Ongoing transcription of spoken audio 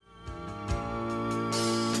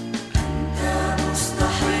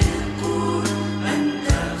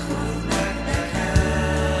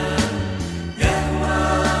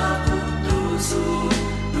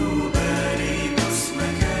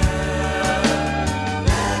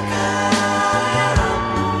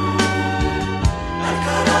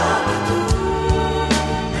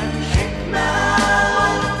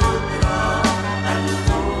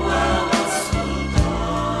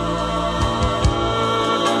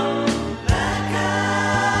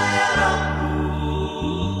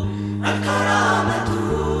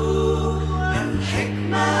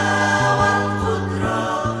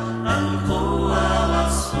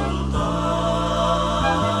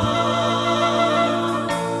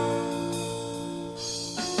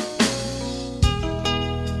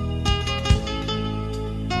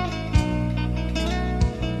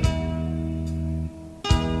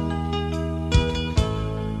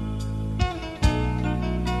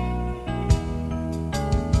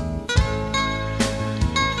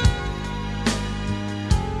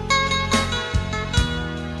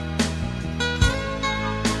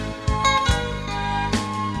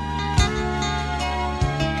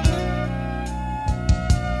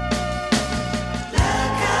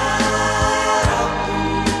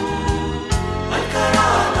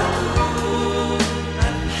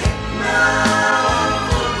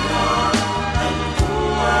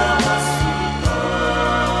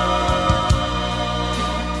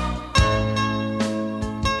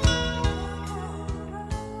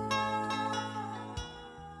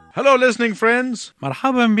Hello listening friends.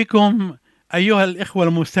 مرحبا بكم أيها الإخوة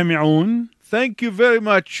المستمعون. Thank you very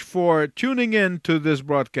much for tuning in to this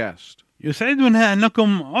broadcast. يسعدنا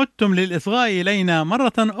أنكم عدتم للإصغاء إلينا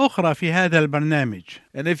مرة أخرى في هذا البرنامج.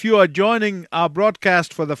 And if you are joining our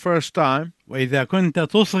broadcast for the first time, وإذا كنت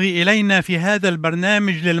تصغي إلينا في هذا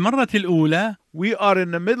البرنامج للمرة الأولى، we are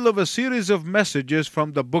in the middle of a series of messages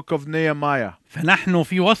from the book of Nehemiah. فنحن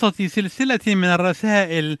في وسط سلسلة من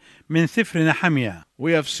الرسائل من سفر نحميا.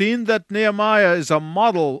 We have seen that Nehemiah is a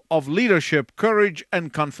model of leadership, courage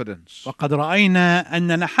and confidence. وقد رأينا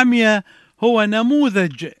أن نحميا هو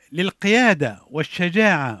نموذج للقيادة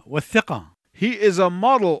والشجاعة والثقة. He is a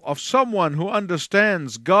model of someone who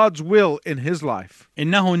understands God's will in his life.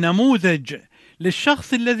 إنه نموذج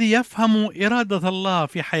للشخص الذي يفهم إرادة الله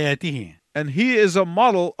في حياته. And he is a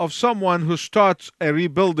model of someone who starts a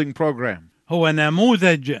rebuilding program. هو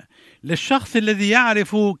نموذج للشخص الذي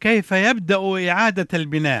يعرف كيف يبدأ إعادة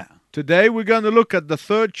البناء. Today we're going to look at the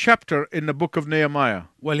third chapter in the book of Nehemiah.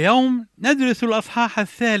 واليوم ندرس الأصحاح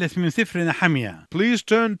الثالث من سفر نحميا. Please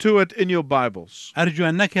turn to it in your Bibles. أرجو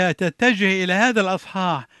أنك تتجه إلى هذا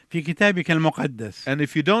الأصحاح في كتابك المقدس. And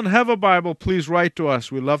if you don't have a Bible, please write to us.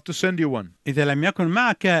 We'd love to send you one. إذا لم يكن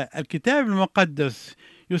معك الكتاب المقدس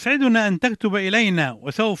يسعدنا أن تكتب إلينا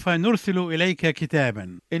وسوف نرسل إليك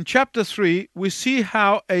كتابا. In chapter 3, we see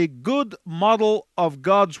how a good model of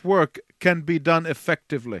God's work can be done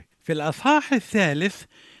effectively. في الأصحاح الثالث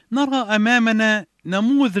نرى أمامنا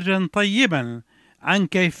نموذجا طيبا عن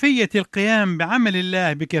كيفية القيام بعمل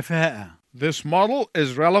الله بكفاءة. This model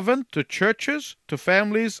is relevant to churches, to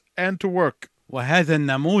families, and to work. وهذا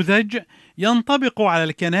النموذج ينطبق على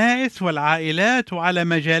الكنائس والعائلات وعلى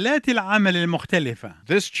مجالات العمل المختلفة.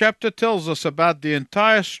 This chapter tells us about the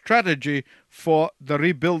entire strategy for the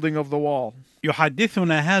rebuilding of the wall.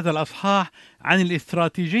 يحدثنا هذا الأصحاح عن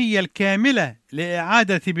الاستراتيجية الكاملة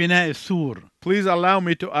لإعادة بناء السور. Please allow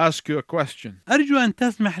me to ask you a question. أرجو أن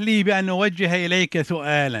تسمح لي بأن أوجه إليك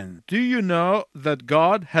سؤالا. Do you know that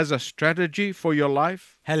God has a strategy for your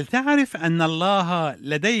life? هل تعرف أن الله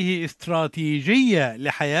لديه استراتيجية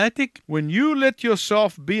لحياتك؟ When you let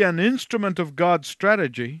yourself be an instrument of God's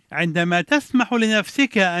strategy, عندما تسمح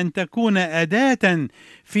لنفسك أن تكون أداة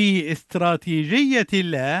في استراتيجية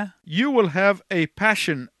الله، you will have a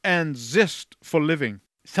passion and zest for living.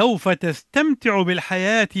 سوف تستمتع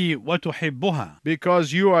بالحياة وتحبها.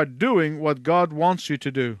 Because you are doing what God wants you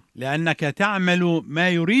to do. لأنك تعمل ما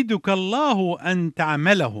يريدك الله أن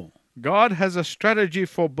تعمله. God has a strategy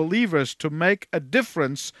for believers to make a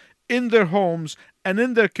difference in their homes and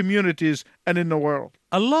in their communities and in the world.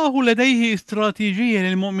 الله لديه استراتيجية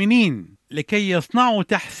للمؤمنين لكي يصنعوا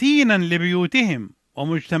تحسينا لبيوتهم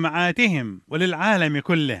ومجتمعاتهم وللعالم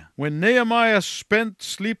كله. When Nehemiah spent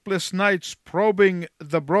sleepless nights probing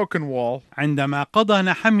the broken wall, عندما قضى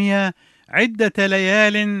نحميا عدة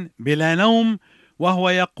ليال بلا نوم وهو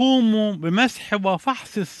يقوم بمسح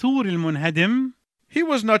وفحص السور المنهدم، he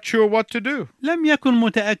was not sure what to do. لم يكن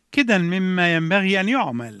متأكدا مما ينبغي أن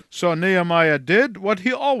يعمل. So Nehemiah did what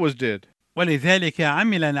he always did. ولذلك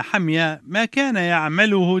عمل نحميا ما كان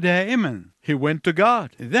يعمله دائما. He went to God.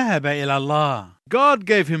 ذهب إلى الله. God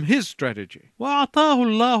gave him his strategy. وأعطاه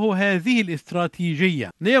الله هذه الاستراتيجية.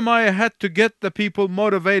 Nehemiah had to get the people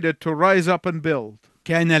motivated to rise up and build.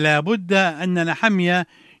 كان لابد أن نحميا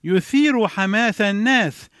يثير حماس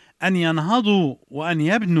الناس أن ينهضوا وأن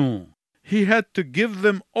يبنوا. He had to give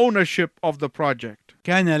them ownership of the project.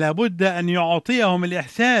 كان لابد أن يعطيهم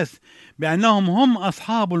الإحساس بأنهم هم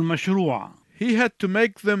أصحاب المشروع. He had to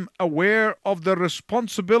make them aware of the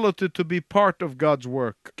responsibility to be part of God's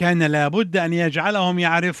work. كان لابد أن يجعلهم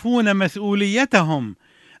يعرفون مسؤوليتهم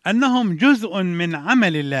أنهم جزء من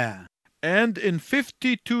عمل الله. And in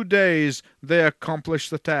 52 days they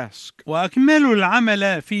accomplished the task. وأكملوا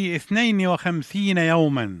العمل في 52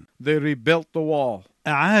 يوما. They rebuilt the wall.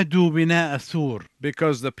 أعادوا بناء السور.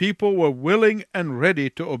 Because the people were willing and ready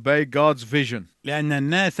to obey God's vision. لأن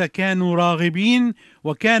الناس كانوا راغبين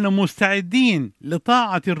وكانوا مستعدين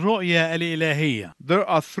لطاعة الرؤية الإلهية. There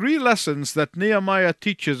are 3 lessons that Nehemiah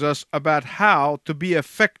teaches us about how to be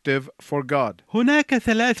effective for God. هناك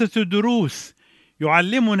 3 دروس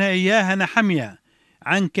يعلمنا إياها نحميا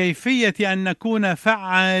عن كيفية أن نكون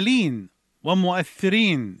فعالين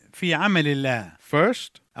ومؤثرين في عمل الله.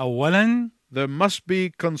 First, أولاً، there must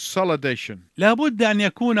be consolidation. لابد أن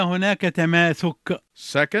يكون هناك تماسك.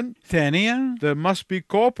 Second, ثانياً، there must be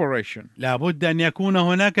cooperation. لابد أن يكون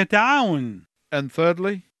هناك تعاون. And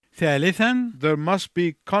thirdly, ثالثاً، there must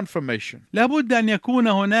be confirmation. لابد أن يكون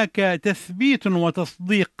هناك تثبيت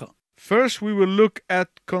وتصديق. First, we will look at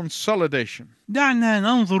consolidation. دعنا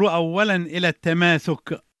ننظر أولاً إلى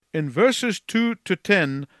التماسك. In verses 2 to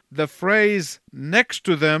 10, the phrase next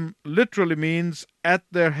to them literally means at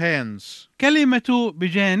their hands. كلمة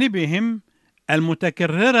بجانبهم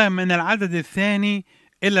المتكررة من العدد الثاني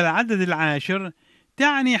إلى العدد العاشر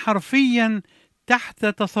تعني حرفيا تحت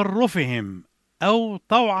تصرفهم أو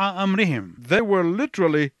طوع أمرهم. They were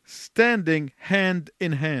literally standing hand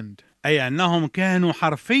in hand. أي أنهم كانوا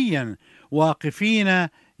حرفيا واقفين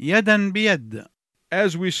يدا بيد.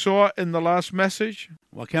 As we saw in the last message,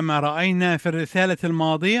 وكما رأينا في الرسالة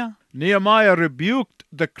الماضية، Nehemiah rebuked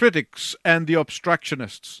the critics and the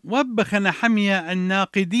obstructionists. وبخ نحميا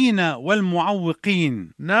الناقدين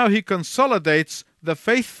والمعوقين. Now he consolidates the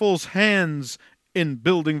faithful's hands in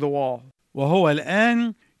building the wall. وهو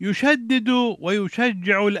الآن يشدد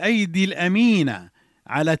ويشجع الأيدي الأمينة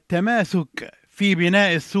على التماسك في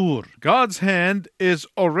بناء السور. God's hand is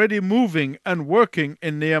already moving and working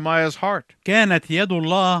in Nehemiah's heart. كانت يد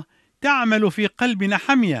الله تعمل في قلب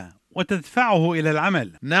نحميا وتدفعه إلى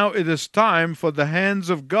العمل. Now it is time for the hands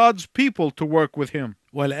of God's people to work with him.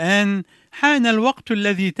 والآن حان الوقت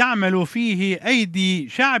الذي تعمل فيه أيدي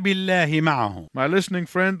شعب الله معه. My listening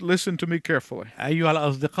friend, listen to me carefully. أيها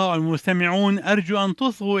الأصدقاء المستمعون، أرجو أن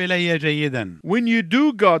تصغوا إلي جيدا. When you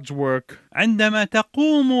do God's work, عندما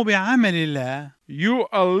تقوم بعمل الله، you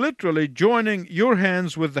are literally joining your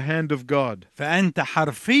hands with the hand of God. فأنت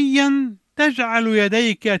حرفيا تجعل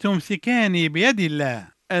يديك تمسكان بيد الله.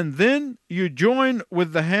 And then you join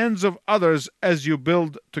with the hands of others as you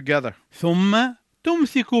build together. ثم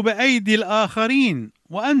تمسك بأيدي الآخرين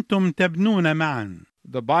وأنتم تبنون معا.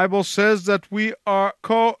 The Bible says that we are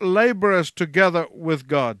co-laborers together with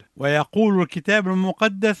God. ويقول الكتاب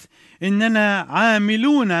المقدس إننا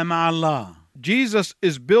عاملون مع الله. Jesus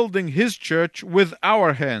is building his church with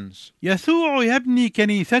our hands. يسوع يبني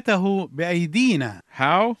كنيسته بأيدينا.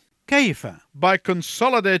 How? كيف؟ By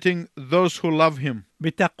consolidating those who love him.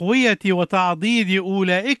 بتقوية وتعضيد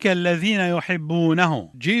أولئك الذين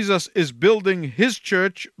يحبونه. Jesus is building his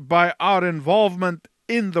church by our involvement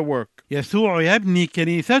in the work. يسوع يبني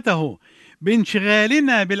كنيسته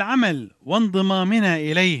بانشغالنا بالعمل وانضمامنا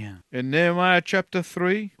إليه. In Nehemiah chapter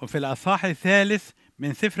 3, وفي الأصحاح الثالث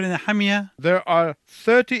من سفر نحميا، there are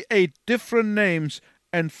 38 different names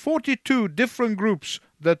and 42 different groups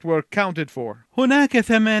that were counted for. هناك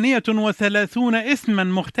 38 اسما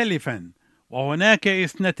مختلفا، وهناك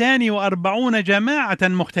 42 جماعة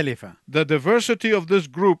مختلفة. The diversity of this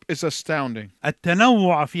group is astounding.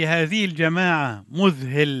 التنوع في هذه الجماعة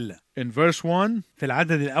مذهل. In verse 1, في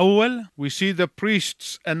العدد الأول we see the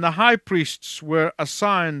priests and the high priests were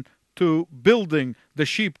assigned to building the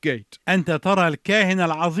sheep gate. أنت ترى الكاهن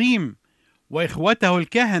العظيم وإخوته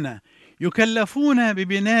الكهنة يكلفون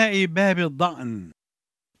ببناء باب الضأن.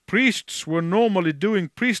 Priests were normally doing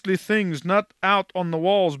priestly things, not out on the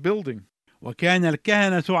walls building. وكان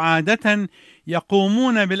الكهنة عادة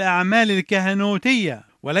يقومون بالأعمال الكهنوتية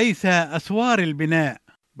وليس أسوار البناء.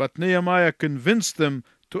 But Nehemiah convinced them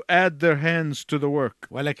to add their hands to the work.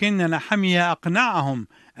 ولكن نحميا أقنعهم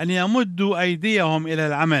أن يمدوا أيديهم إلى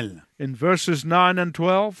العمل. In verses 9 and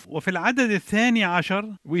 12, وفي العدد الثاني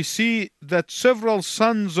عشر we see that several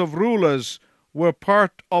sons of rulers were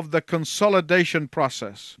part of the consolidation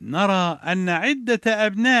process. نرى أن عدة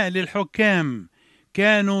أبناء للحكام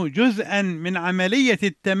كانوا جزءا من عملية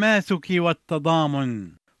التماسك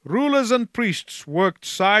والتضامن. Rulers and priests worked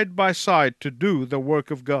side by side to do the work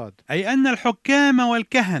of God. أي أن الحكام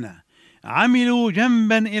والكهنة عملوا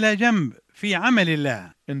جنبا إلى جنب في عمل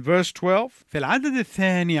الله. In verse 12, في العدد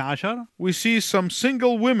الثاني عشر we see some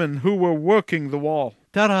single women who were working the wall.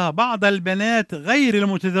 ترى بعض البنات غير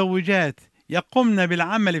المتزوجات يقمن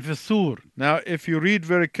بالعمل في السور. Now, if you read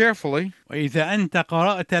very carefully, وإذا أنت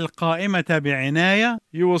قرأت القائمة بعناية،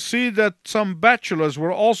 you will see that some bachelors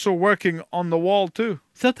were also working on the wall too.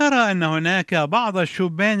 سترى أن هناك بعض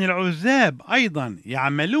الشبان العزاب أيضا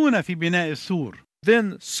يعملون في بناء السور.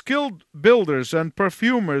 Then skilled builders and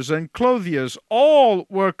perfumers and clothiers all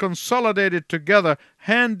were consolidated together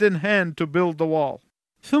hand in hand to build the wall.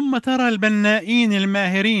 ثم ترى البنائين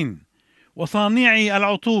الماهرين وصانعي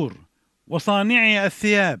العطور وصانعي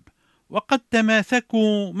الثياب وقد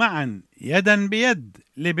تماسكوا معا يدا بيد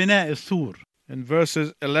لبناء السور. In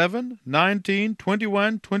verses 11, 19,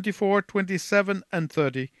 21, 24, 27 and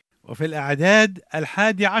 30, وفي الأعداد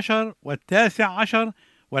 11 و19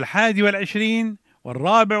 و21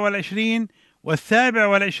 و24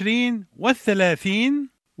 و27 و30,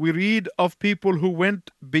 we read of people who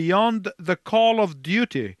went beyond the call of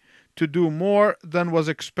duty to do more than was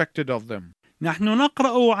expected of them. نحن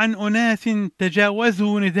نقرأ عن أناس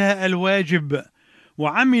تجاوزوا نداء الواجب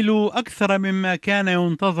وعملوا أكثر مما كان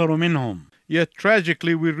ينتظر منهم. Yet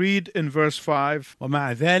tragically we read in verse 5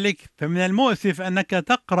 ومع ذلك فمن المؤسف أنك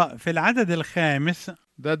تقرأ في العدد الخامس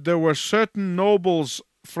that there were certain nobles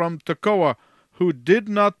from Tekoa who did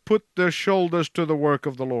not put their shoulders to the work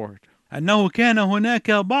of the Lord. أنه كان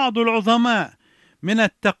هناك بعض العظماء من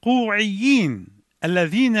التقوعيين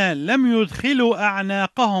الذين لم يدخلوا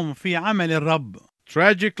أعناقهم في عمل الرب.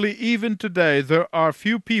 Tragically, even today, there are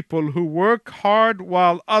few people who work hard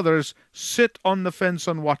while others sit on the fence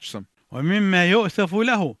and watch them. ومما يؤسف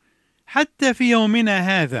له حتى في يومنا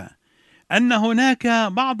هذا أن هناك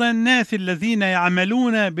بعض الناس الذين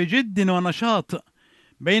يعملون بجد ونشاط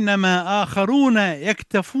بينما آخرون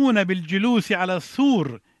يكتفون بالجلوس على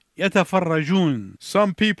السور يتفرجون.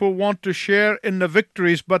 Some people want to share in the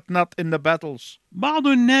victories but not in the battles. بعض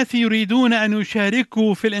الناس يريدون أن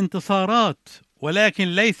يشاركوا في الانتصارات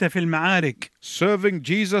ولكن ليس في المعارك. Serving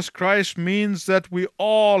Jesus Christ means that we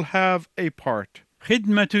all have a part.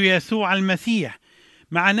 خدمة يسوع المسيح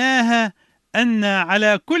معناها أن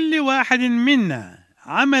على كل واحد منا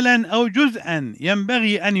عملا أو جزءا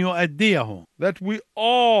ينبغي أن يؤديه. That we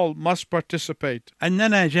all must participate.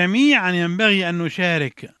 أننا جميعا ينبغي أن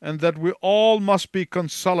نشارك. And that we all must be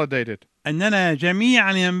consolidated. أننا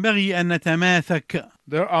جميعا ينبغي أن نتماسك.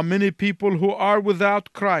 There are many people who are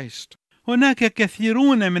without Christ. هناك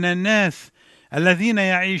كثيرون من الناس الذين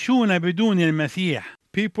يعيشون بدون المسيح.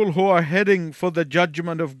 People who are heading for the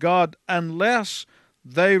judgment of God unless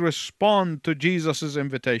they respond to Jesus'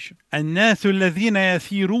 invitation. الناس الذين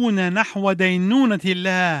يسيرون نحو دينونة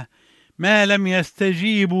الله ما لم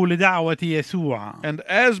يستجيبوا لدعوة يسوع. And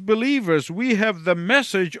as believers, we have the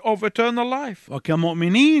message of eternal life.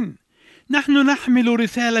 وكمؤمنين نحن نحمل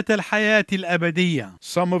رسالة الحياة الأبدية.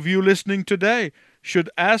 Some of you listening today should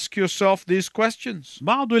ask yourself these questions.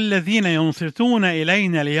 بعض الذين ينصتون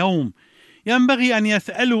إلينا اليوم ينبغي أن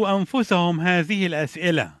يسألوا أنفسهم هذه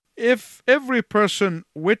الأسئلة. If every person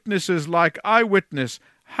witnesses like I witness,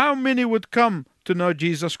 how many would come to know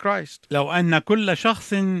Jesus Christ? لو أن كل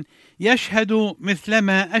شخص يشهد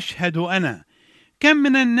مثلما أشهد أنا، كم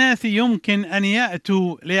من الناس يمكن أن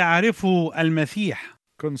يأتوا ليعرفوا المسيح؟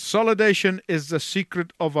 Consolidation is the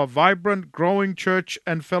secret of a vibrant, growing church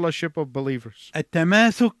and fellowship of believers.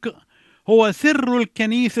 التماسك هو سر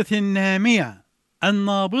الكنيسة النامية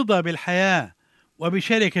النابضة بالحياة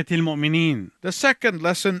وبشركة المؤمنين. The second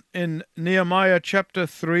lesson in Nehemiah chapter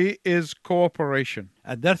 3 is cooperation.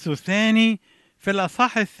 الدرس الثاني في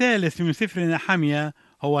الأصحاح الثالث من سفر نحميا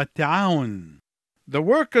هو التعاون. The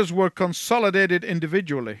workers were consolidated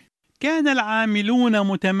individually. كان العاملون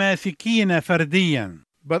متماسكين فرديا.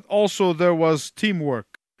 But also there was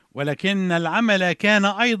teamwork. ولكن العمل كان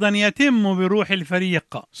أيضا يتم بروح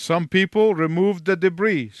الفريق. Some people removed the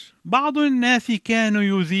debris. بعض الناس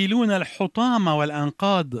كانوا يزيلون الحطام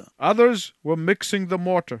والأنقاض. Others were mixing the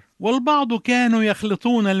mortar. والبعض كانوا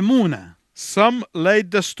يخلطون المونة. Some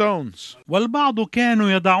laid the stones. والبعض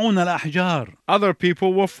كانوا يضعون الأحجار. Other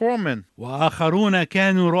people were foremen. وآخرون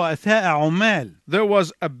كانوا رؤساء عمال. There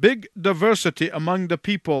was a big diversity among the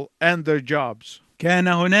people and their jobs. كان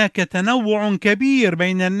هناك تنوع كبير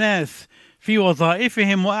بين الناس في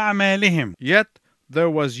وظائفهم وأعمالهم. Yet there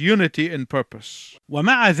was unity in purpose.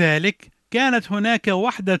 ومع ذلك كانت هناك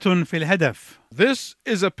وحدة في الهدف. This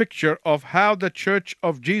is a picture of how the Church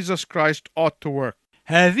of Jesus Christ ought to work.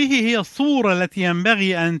 هذه هي الصورة التي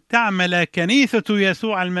ينبغي أن تعمل كنيسة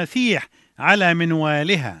يسوع المسيح على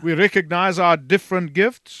منوالها. We recognize our different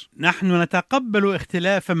gifts. نحن نتقبل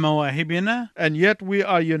اختلاف مواهبنا. And yet we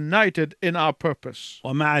are united in our purpose.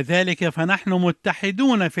 ومع ذلك فنحن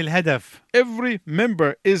متحدون في الهدف. Every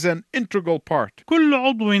member is an integral part. كل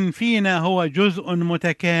عضو فينا هو جزء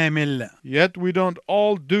متكامل. Yet we don't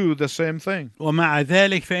all do the same thing. ومع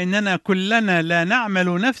ذلك فإننا كلنا لا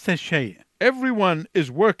نعمل نفس الشيء. Everyone is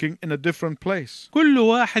working in a different place. كل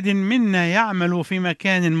واحد منا يعمل في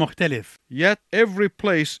مكان مختلف. Yet every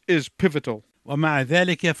place is pivotal. ومع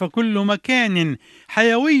ذلك فكل مكان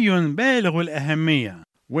حيوي بالغ الأهمية.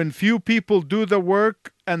 When few people do the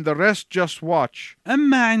work and the rest just watch.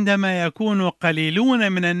 أما عندما يكون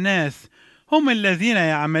قليلون من الناس هم الذين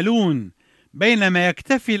يعملون بينما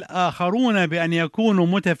يكتفي الآخرون بأن يكونوا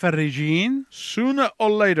متفرجين. Sooner or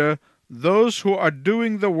later, those who are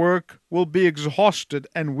doing the work will be exhausted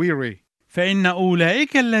and weary. فإن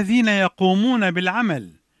أولئك الذين يقومون بالعمل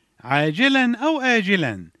عاجلا أو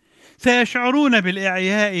آجلا سيشعرون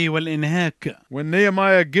بالإعياء والإنهاك. When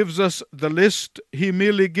Nehemiah gives us the list, he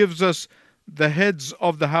merely gives us the heads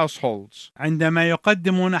of the households. عندما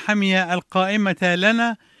يقدم نحميا القائمة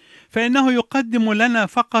لنا فإنه يقدم لنا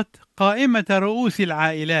فقط قائمة رؤوس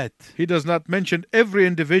العائلات. He does not mention every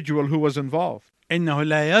individual who was involved. إنه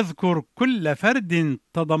لا يذكر كل فرد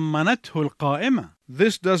تضمنته القائمة.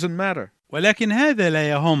 This doesn't matter. ولكن هذا لا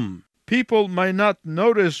يهم. People may not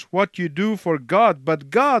notice what you do for God, but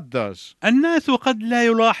God does. الناس قد لا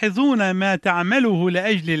يلاحظون ما تعمله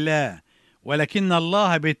لأجل الله، ولكن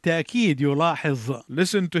الله بالتأكيد يلاحظ.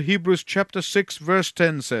 Listen to Hebrews chapter 6 verse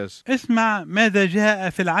 10 says, اسمع ماذا جاء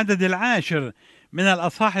في العدد 10 من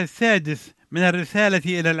الأصحاح 6 من الرسالة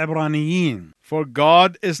إلى العبرانيين. For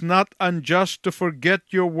God is not unjust to forget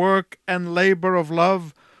your work and labor of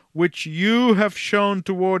love, which you have shown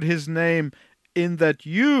toward his name, in that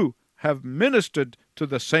you have ministered to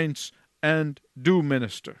the saints and do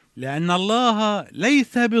minister. لأن الله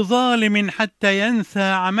ليس بظالم حتى ينسى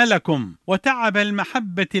عملكم وتعب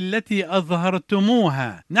المحبة التي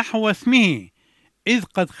أظهرتموها نحو اسمه، إذ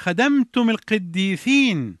قد خدمتم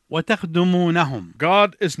القديسين وتخدمونهم.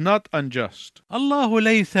 God is not unjust. الله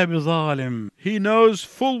ليس بظالم. He knows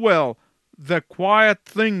full well the quiet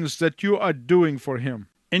things that you are doing for him.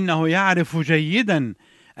 إنه يعرف جيدا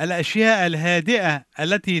الأشياء الهادئة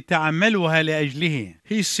التي تعملها لأجله.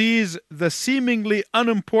 He sees the seemingly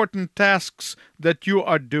unimportant tasks that you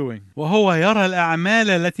are doing. وهو يرى الأعمال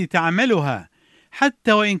التي تعملها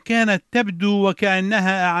حتى وإن كانت تبدو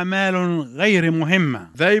وكأنها أعمال غير مهمة.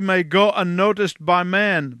 They may go unnoticed by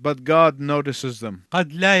man, but God notices them.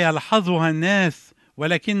 قد لا يلحظها الناس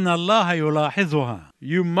ولكن الله يلاحظها.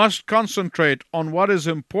 You must concentrate on what is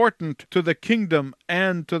important to the kingdom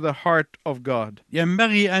and to the heart of God.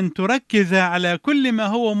 ينبغي أن تركز على كل ما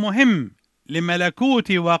هو مهم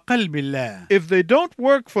لملكوت وقلب الله. If they don't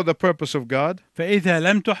work for the purpose of God, فإذا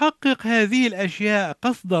لم تحقق هذه الأشياء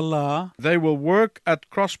قصد الله، they will work at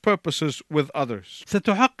cross purposes with others.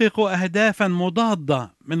 ستحقق أهدافا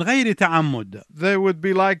مضادة من غير تعمد. They would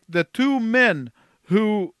be like the two men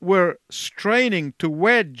who were straining to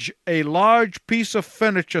wedge a large piece of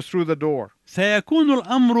furniture through the door. سيكون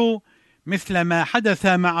الأمر مثل ما حدث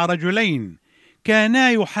مع رجلين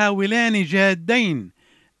كانا يحاولان جادين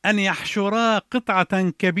أن يحشرا قطعة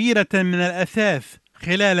كبيرة من الأثاث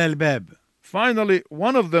خلال الباب. Finally,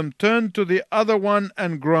 one of them turned to the other one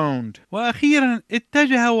and groaned. وأخيرا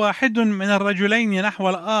اتجه واحد من الرجلين نحو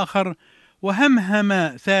الآخر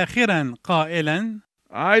وهمهم ساخرا قائلا: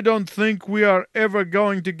 I don't think we are ever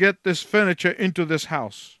going to get this furniture into this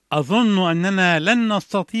house. أظن أننا لن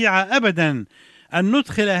نستطيع أبدا أن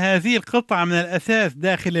ندخل هذه القطعة من الأثاث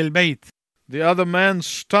داخل البيت. The other man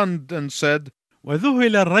stunned and said,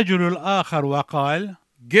 وذهل الرجل الآخر وقال: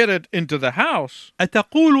 Get it into the house.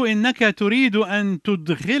 أتقول إنك تريد أن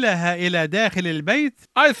تدخلها إلى داخل البيت؟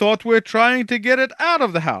 I thought we're trying to get it out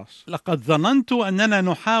of the house. لقد ظننت أننا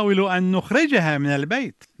نحاول أن نخرجها من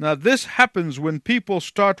البيت. Now this happens when people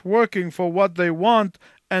start working for what they want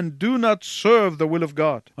and do not serve the will of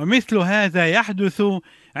God. ومثل هذا يحدث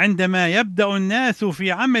عندما يبدأ الناس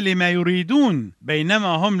في عمل ما يريدون بينما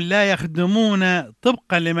هم لا يخدمون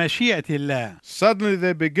طبقا لمشيئة الله. Suddenly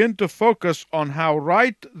they begin to focus on how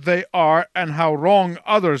right they are and how wrong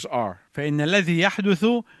others are. فإن الذي يحدث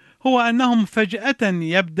هو أنهم فجأة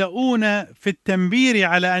يبدأون في التنبير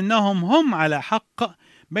على أنهم هم على حق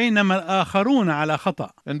بينما الآخرون على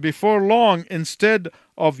خطأ. And before long, instead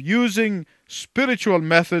of using spiritual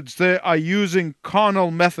methods, they are using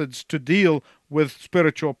carnal methods to deal with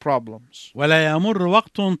spiritual problems. ولا يمر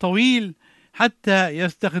وقت طويل حتى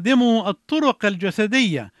يستخدموا الطرق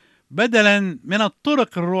الجسدية بدلا من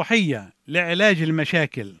الطرق الروحية لعلاج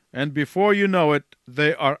المشاكل. And before you know it,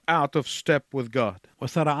 they are out of step with God.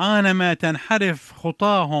 وسرعان ما تنحرف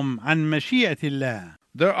خطاهم عن مشيئة الله.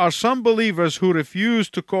 There are some believers who refuse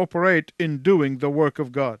to cooperate in doing the work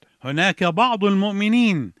of God. هناك بعض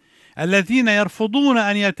المؤمنين الذين يرفضون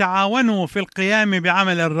أن يتعاونوا في القيام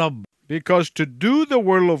بعمل الرب. Because to do the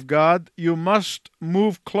will of God, you must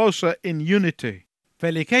move closer in unity.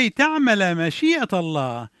 فلكي تعمل مشيئة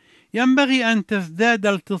الله ينبغي أن تزداد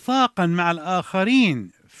التصاقا مع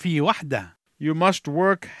الآخرين في وحدة. You must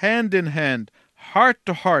work hand in hand, heart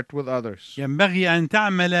to heart with others. ينبغي أن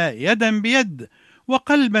تعمل يدا بيد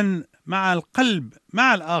وقلبا مع القلب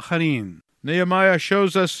مع الآخرين. Nehemiah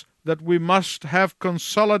shows us that we must have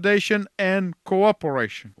consolidation and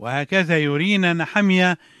cooperation. وهكذا يرينا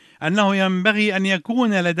نحميا أنه ينبغي أن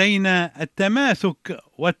يكون لدينا التماسك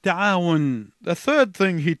والتعاون. The third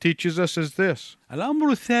thing he teaches us is this.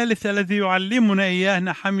 الأمر الثالث الذي يعلمنا إياه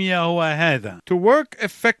نحميا هو هذا. To work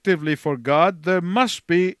effectively for God, there must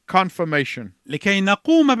be confirmation. لكي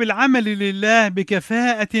نقوم بالعمل لله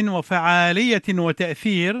بكفاءة وفعالية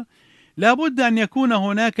وتأثير لابد أن يكون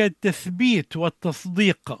هناك التثبيت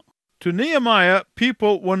والتصديق. To Nehemiah,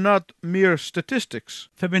 people were not mere statistics.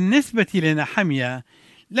 فبالنسبة لنحميا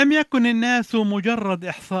لم يكن الناس مجرد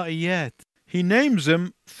إحصائيات. He names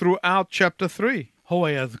them throughout chapter 3. هو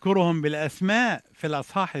يذكرهم بالأسماء في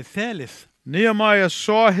الأصحاح الثالث. Nehemiah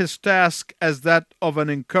saw his task as that of an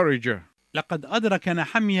encourager. لقد أدرك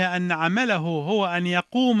نحميا أن عمله هو أن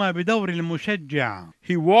يقوم بدور المشجع.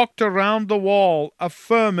 He walked around the wall,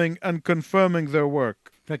 affirming and confirming their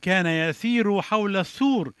work. فكان يسير حول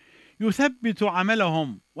السور يثبت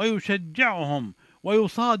عملهم ويشجعهم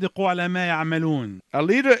ويصادق على ما يعملون. A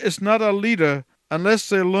leader is not a leader unless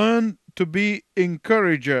they learn to be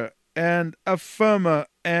encourager and affirmer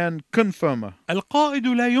and confirmer. القائد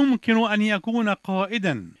لا يمكن أن يكون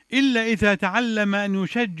قائدا إلا إذا تعلم أن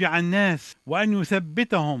يشجع الناس وأن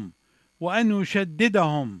يثبتهم وأن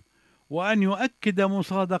يشددهم وأن يؤكد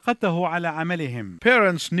مصادقته على عملهم.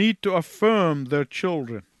 Parents need to affirm their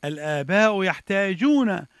children. الآباء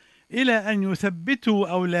يحتاجون إلى أن يثبتوا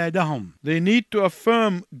أولادهم. They need to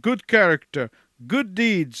affirm good character, good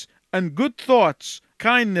deeds, and good thoughts,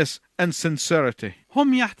 kindness and sincerity.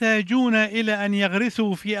 هم يحتاجون إلى أن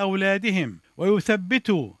يغرسوا في أولادهم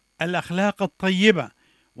ويثبتوا الأخلاق الطيبة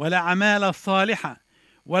والأعمال الصالحة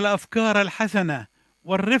والأفكار الحسنة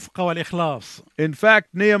والرفق والإخلاص. In fact,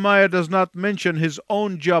 Nehemiah does not mention his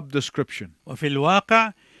own job description. وفي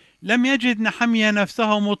الواقع لم يجد نحميا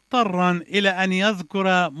نفسه مضطرا إلى أن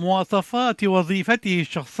يذكر مواصفات وظيفته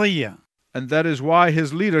الشخصية. And that is why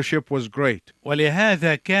his leadership was great.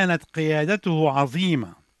 ولهذا كانت قيادته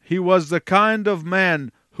عظيمة. He was the kind of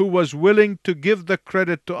man who was willing to give the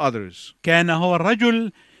credit to others. كان هو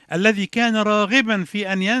الرجل الذي كان راغبا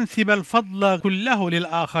في أن ينسب الفضل كله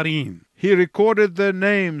للآخرين. He recorded their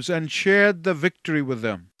names and shared the victory with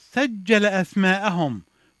them. سجل أسماءهم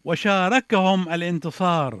وشاركهم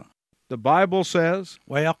الانتصار. The Bible says,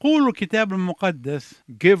 ويقول الكتاب المقدس: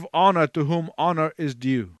 give honor to whom honor is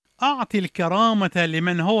due. أعطي الكرامة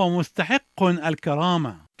لمن هو مستحق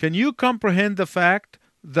الكرامة. Can you comprehend the fact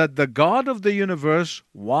that the God of the universe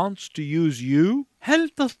wants to use you? هل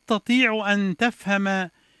تستطيع أن تفهم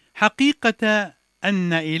حقيقة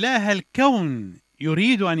أن إله الكون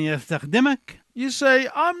يريد أن يستخدمك؟ You say,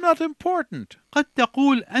 I'm not important. قد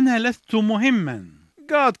تقول أنا لست مهما.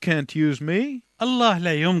 God can't use me. الله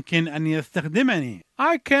لا يمكن أن يستخدمني.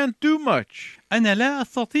 I can't do much. أنا لا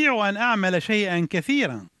أستطيع أن أعمل شيئا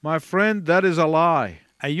كثيرا. My friend, that is a lie.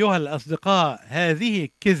 أيها الأصدقاء، هذه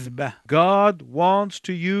كذبة. God wants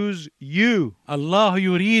to use you. الله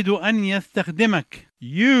يريد أن يستخدمك.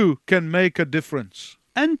 You can make a difference.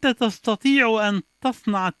 أنت تستطيع أن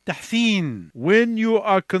تصنع التحسين. When you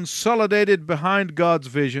are consolidated behind God's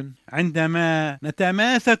vision, عندما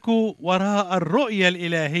نتماسك وراء الرؤية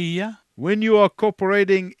الإلهية، when you are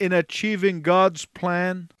cooperating in achieving God's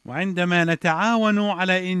plan, وعندما نتعاون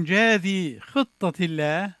على إنجاز خطة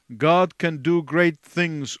الله، God can do great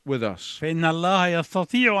things with us. فإن الله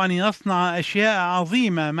يستطيع أن يصنع أشياء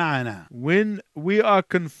عظيمة معنا. When we are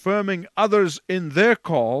confirming others in their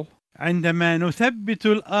call, عندما نثبت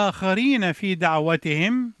الآخرين في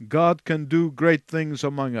دعوتهم، God can do great things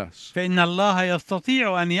among us. فإن الله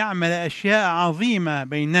يستطيع أن يعمل أشياء عظيمة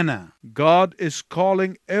بيننا. God is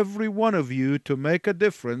calling every one of you to make a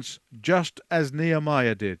difference, just as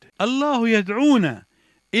Nehemiah did. الله يدعونا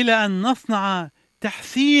إلى أن نصنع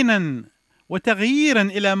تحسينا وتغييرا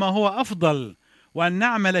إلى ما هو أفضل، وأن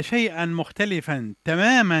نعمل شيئا مختلفا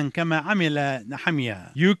تماما كما عمل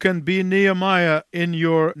نحميا. You can be Nehemiah in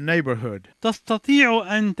your neighborhood.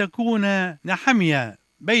 تستطيع أن تكون نحميا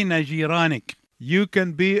بين جيرانك. You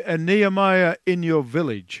can be a Nehemiah in your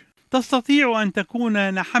village. تستطيع أن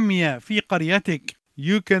تكون نحميا في قريتك.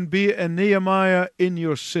 You can be a Nehemiah in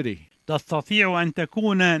your city. تستطيع أن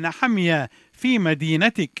تكون نحميا في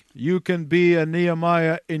مدينتك. You can be a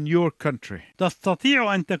Nehemiah in your country.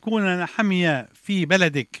 تستطيع أن تكون نحميا في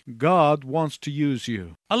بلدك. God wants to use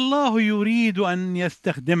you. الله يريد أن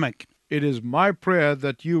يستخدمك. It is my prayer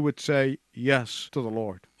that you would say yes to the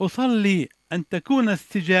Lord. أصلي أن تكون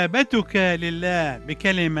استجابتك لله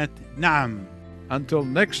بكلمة نعم. Until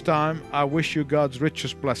next time, I wish you God's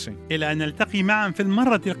richest blessing. إلى أن نلتقي معا في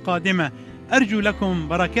المرة القادمة، أرجو لكم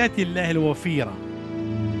بركات الله الوفيرة.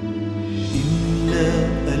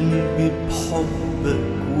 إملأ قلبي بحبك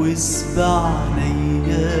واسبع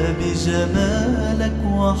عينيا بجمالك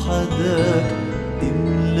وحداك.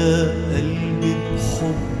 إملأ قلبي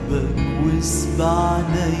بحبك واسبع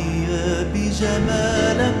عينيا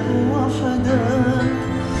بجمالك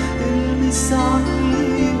وحداك. المس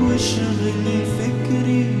عقلي واشغل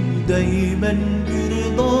فكري دايما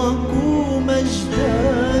برضاك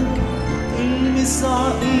ومجدك. المس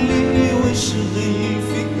عقلي واشغل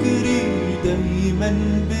فكري دايما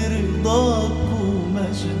برضاك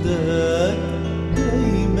ومجدك.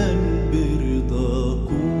 دايما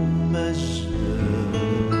برضاك ومجدك.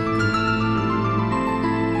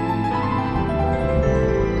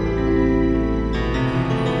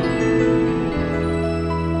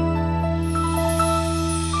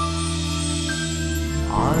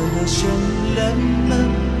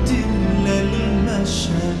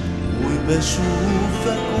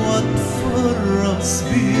 وبشوفك واتفرس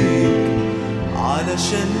بيك،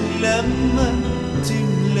 علشان لما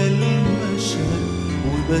تملى المشهد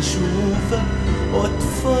وبشوفك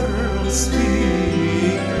واتفرس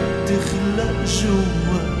بيك، تخلق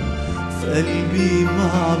جوا في قلبي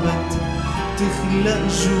معبد، تخلق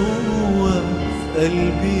جوا في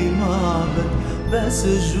قلبي معبد،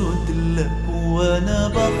 بسجد لك وانا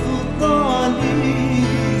بخضع ليك.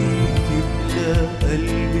 تملى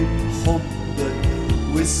قلبي بحبك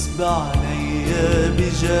واسبع عينيا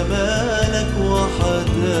بجمالك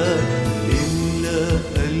وحدك، املى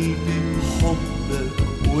قلبي بحبك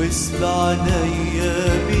واسبع عينيا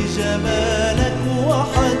بجمالك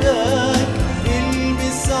وحدك،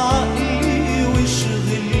 المس عقلي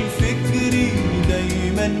واشغل فكري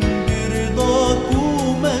دايما برضاك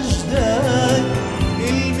ومجدك،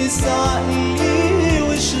 المس عقلي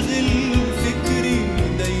واشغل فكري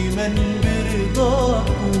دايما برضاك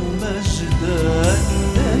ومجدك،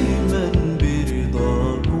 دايما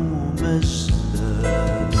برضاك ومجدك.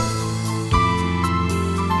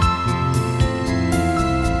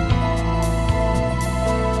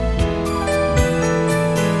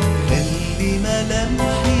 خلي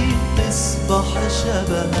ملامحي تصبح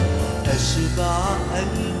شبهك، أشبع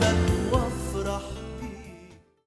قلبك